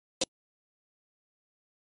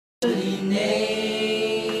holy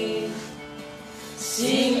name.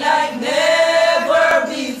 Sing like never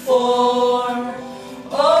before.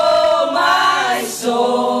 Oh, my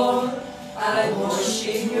soul, I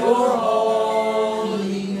worship your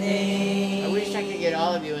holy name. I wish I could get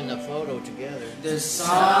all of you in the photo together. The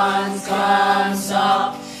sun comes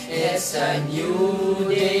up, it's a new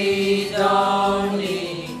day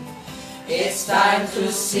dawning. It's time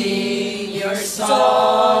to sing your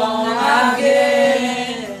song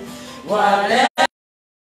again. Whatever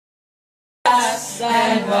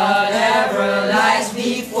and whatever lies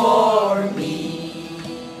before me,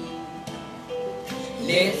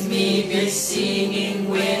 let me be singing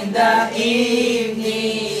when the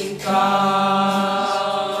evening comes.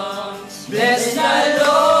 Bless the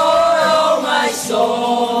Lord, oh my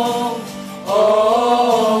soul,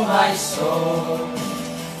 oh my soul.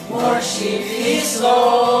 Worship His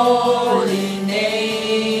holy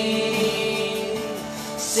name.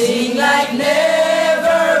 Sing like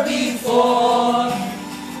never before.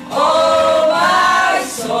 Oh, my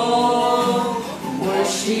soul,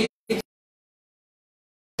 worship His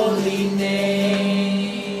holy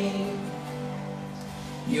name.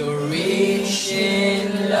 You're rich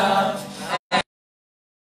in love and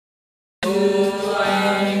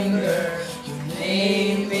anger. Your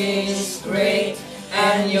name is great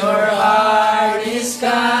and your heart is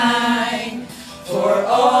kind. For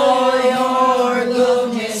all your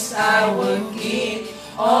goodness I will keep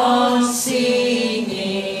on singing.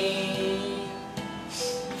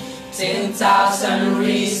 10,000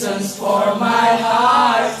 reasons for my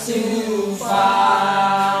heart to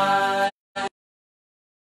find.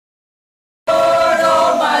 Lord,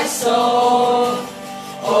 oh my soul,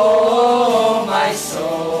 oh my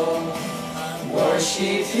soul,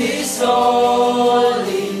 worship His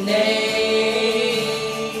holy name.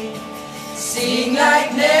 Sing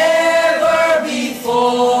like never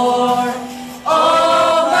before.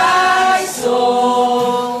 Oh, my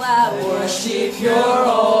soul, I worship your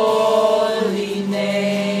holy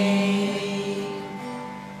name.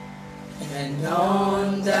 And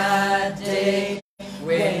on that day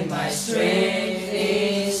when my strength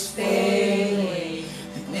is failing,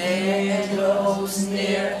 the end grows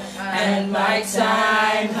near and my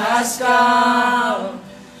time has come,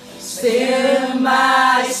 still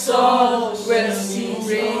my soul will sing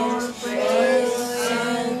praise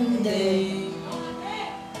and day.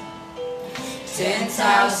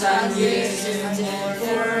 10,000 years and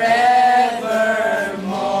forevermore.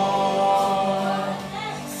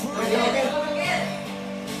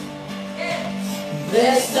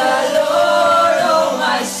 Bless the Lord, oh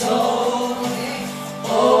my soul,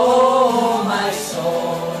 oh my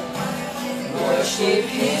soul. Worship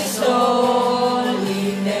His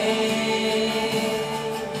holy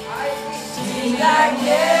name. Sing like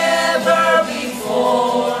never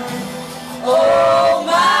before. Oh,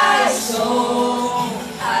 my soul,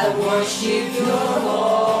 I worship your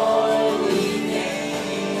holy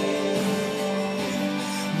name.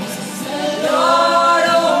 Bless the Lord,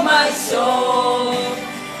 oh my soul,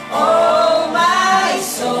 oh my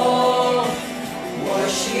soul.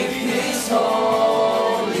 Worship His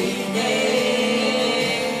holy name.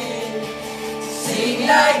 Sing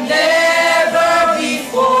like never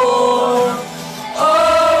before.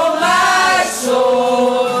 Oh, my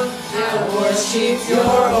soul, I worship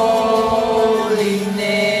your holy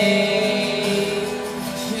name.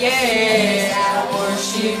 Yes, I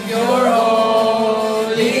worship your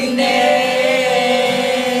holy name.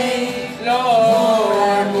 Lord,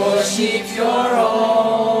 I worship your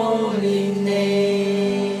holy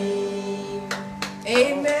name.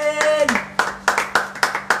 Amen.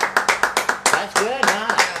 That's good,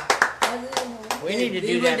 huh? We need to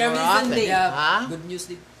do that more often. Huh? Good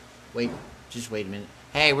music. Wait, just wait a minute.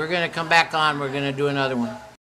 Hey, we're going to come back on. We're going to do another one.